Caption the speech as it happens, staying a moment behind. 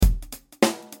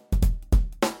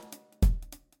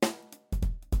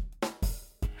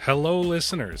Hello,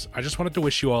 listeners. I just wanted to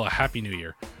wish you all a happy new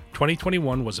year.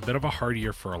 2021 was a bit of a hard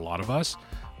year for a lot of us,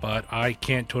 but I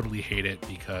can't totally hate it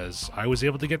because I was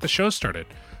able to get the show started.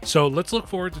 So let's look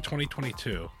forward to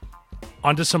 2022.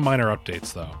 On to some minor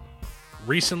updates, though.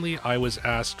 Recently, I was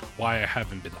asked why I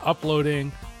haven't been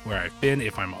uploading, where I've been,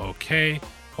 if I'm okay,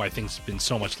 why things have been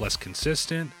so much less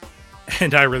consistent,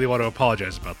 and I really want to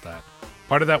apologize about that.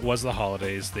 Part of that was the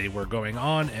holidays. They were going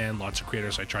on, and lots of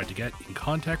creators I tried to get in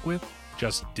contact with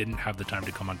just didn't have the time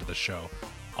to come onto the show.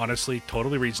 Honestly,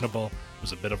 totally reasonable. It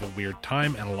was a bit of a weird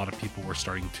time, and a lot of people were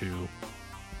starting to...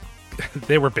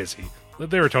 they were busy.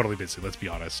 They were totally busy, let's be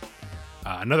honest.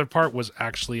 Another part was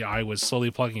actually I was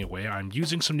slowly plugging away. I'm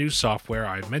using some new software.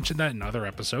 I've mentioned that in other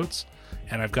episodes,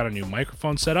 and I've got a new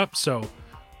microphone set up, so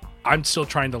I'm still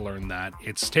trying to learn that.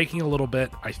 It's taking a little bit.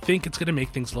 I think it's going to make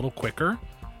things a little quicker,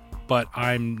 but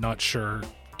I'm not sure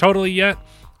totally yet.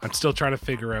 I'm still trying to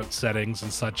figure out settings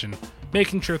and such and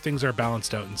making sure things are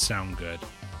balanced out and sound good.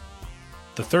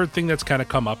 The third thing that's kind of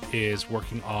come up is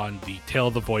working on the Tale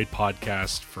of the Void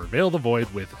podcast for Veil of the Void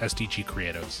with SDG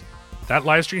Creatives. That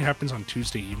live stream happens on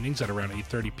Tuesday evenings at around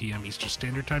 8:30 p.m. Eastern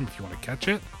Standard Time if you want to catch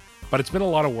it. But it's been a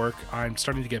lot of work. I'm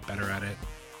starting to get better at it.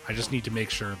 I just need to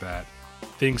make sure that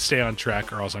things stay on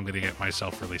track or else I'm going to get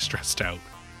myself really stressed out.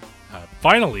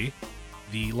 Finally,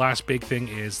 the last big thing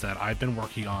is that I've been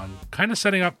working on kind of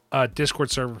setting up a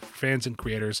Discord server for fans and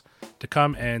creators to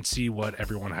come and see what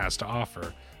everyone has to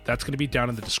offer. That's going to be down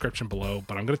in the description below,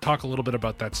 but I'm going to talk a little bit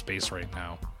about that space right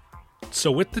now. So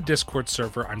with the Discord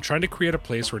server, I'm trying to create a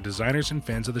place where designers and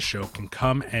fans of the show can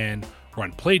come and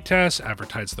run playtests,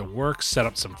 advertise their work, set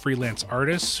up some freelance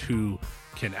artists who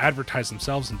can advertise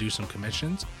themselves and do some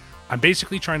commissions. I'm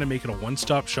basically trying to make it a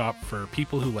one-stop shop for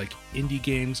people who like indie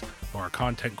games or are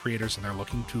content creators and they're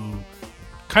looking to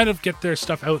kind of get their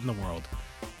stuff out in the world.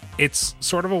 It's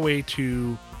sort of a way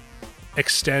to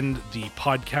extend the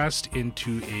podcast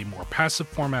into a more passive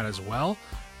format as well.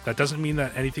 That doesn't mean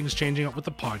that anything's changing up with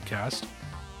the podcast.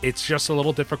 It's just a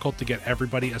little difficult to get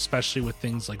everybody, especially with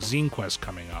things like Zine Quest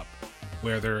coming up,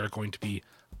 where there are going to be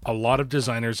a lot of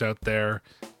designers out there.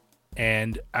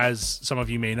 And as some of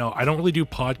you may know, I don't really do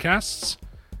podcasts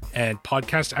and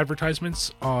podcast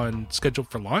advertisements on Scheduled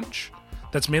for Launch.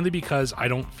 That's mainly because I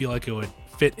don't feel like it would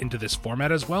fit into this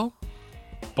format as well.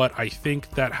 But I think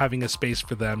that having a space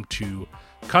for them to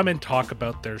come and talk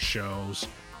about their shows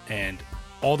and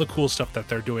all the cool stuff that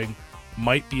they're doing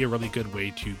might be a really good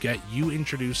way to get you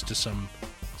introduced to some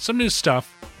new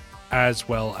stuff, as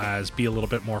well as be a little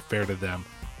bit more fair to them,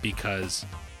 because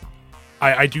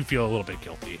I do feel a little bit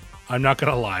guilty. I'm not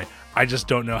going to lie. I just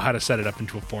don't know how to set it up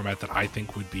into a format that I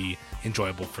think would be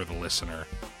enjoyable for the listener.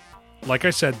 Like I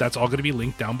said, that's all going to be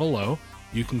linked down below.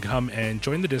 You can come and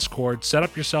join the Discord, set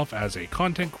up yourself as a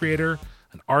content creator,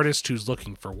 an artist who's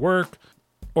looking for work,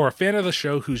 or a fan of the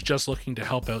show who's just looking to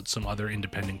help out some other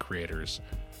independent creators.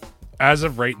 As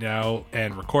of right now,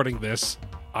 and recording this,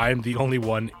 I'm the only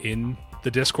one in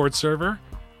the Discord server.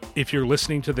 If you're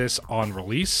listening to this on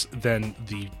release, then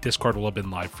the Discord will have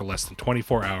been live for less than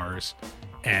 24 hours,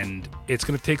 and it's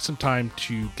going to take some time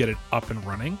to get it up and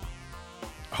running.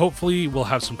 Hopefully, we'll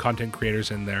have some content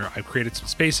creators in there. I've created some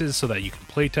spaces so that you can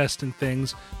playtest and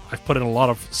things. I've put in a lot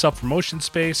of self-promotion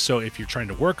space, so if you're trying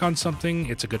to work on something,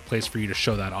 it's a good place for you to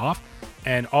show that off.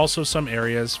 And also some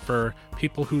areas for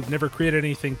people who've never created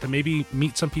anything to maybe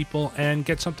meet some people and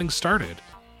get something started.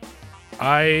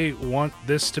 I want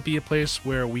this to be a place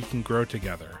where we can grow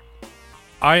together.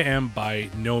 I am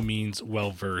by no means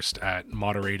well-versed at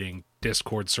moderating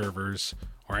Discord servers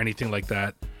or anything like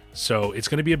that, so it's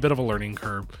going to be a bit of a learning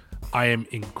curve. I am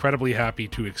incredibly happy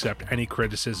to accept any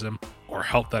criticism or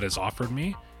help that is offered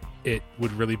me. It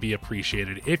would really be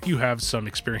appreciated if you have some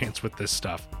experience with this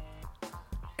stuff.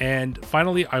 And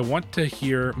finally, I want to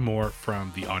hear more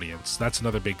from the audience. That's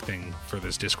another big thing for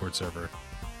this Discord server.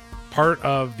 Part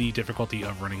of the difficulty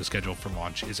of running a Schedule for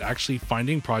Launch is actually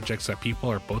finding projects that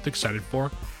people are both excited for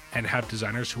and have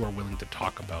designers who are willing to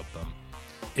talk about them.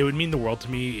 It would mean the world to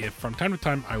me if from time to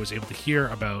time I was able to hear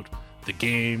about the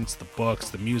games, the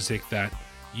books, the music that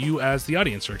you as the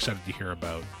audience are excited to hear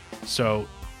about. So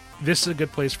this is a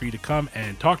good place for you to come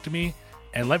and talk to me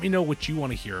and let me know what you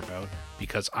want to hear about,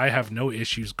 because I have no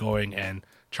issues going and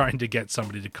trying to get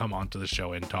somebody to come onto the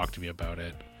show and talk to me about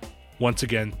it. Once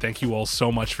again, thank you all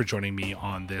so much for joining me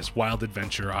on this wild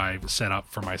adventure I've set up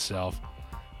for myself.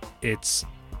 It's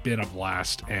been a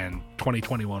blast, and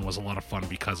 2021 was a lot of fun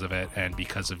because of it and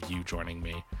because of you joining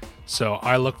me. So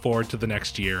I look forward to the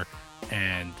next year,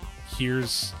 and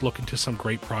here's looking to some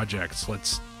great projects.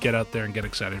 Let's get out there and get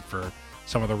excited for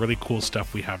some of the really cool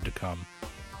stuff we have to come.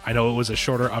 I know it was a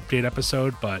shorter update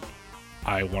episode, but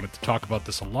I wanted to talk about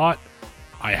this a lot.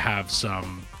 I have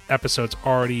some episodes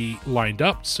already lined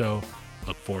up, so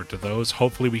look forward to those.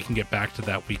 Hopefully we can get back to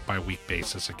that week by week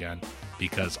basis again,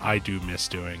 because I do miss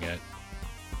doing it.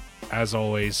 As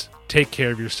always, take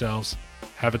care of yourselves.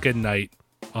 Have a good night.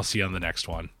 I'll see you on the next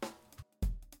one.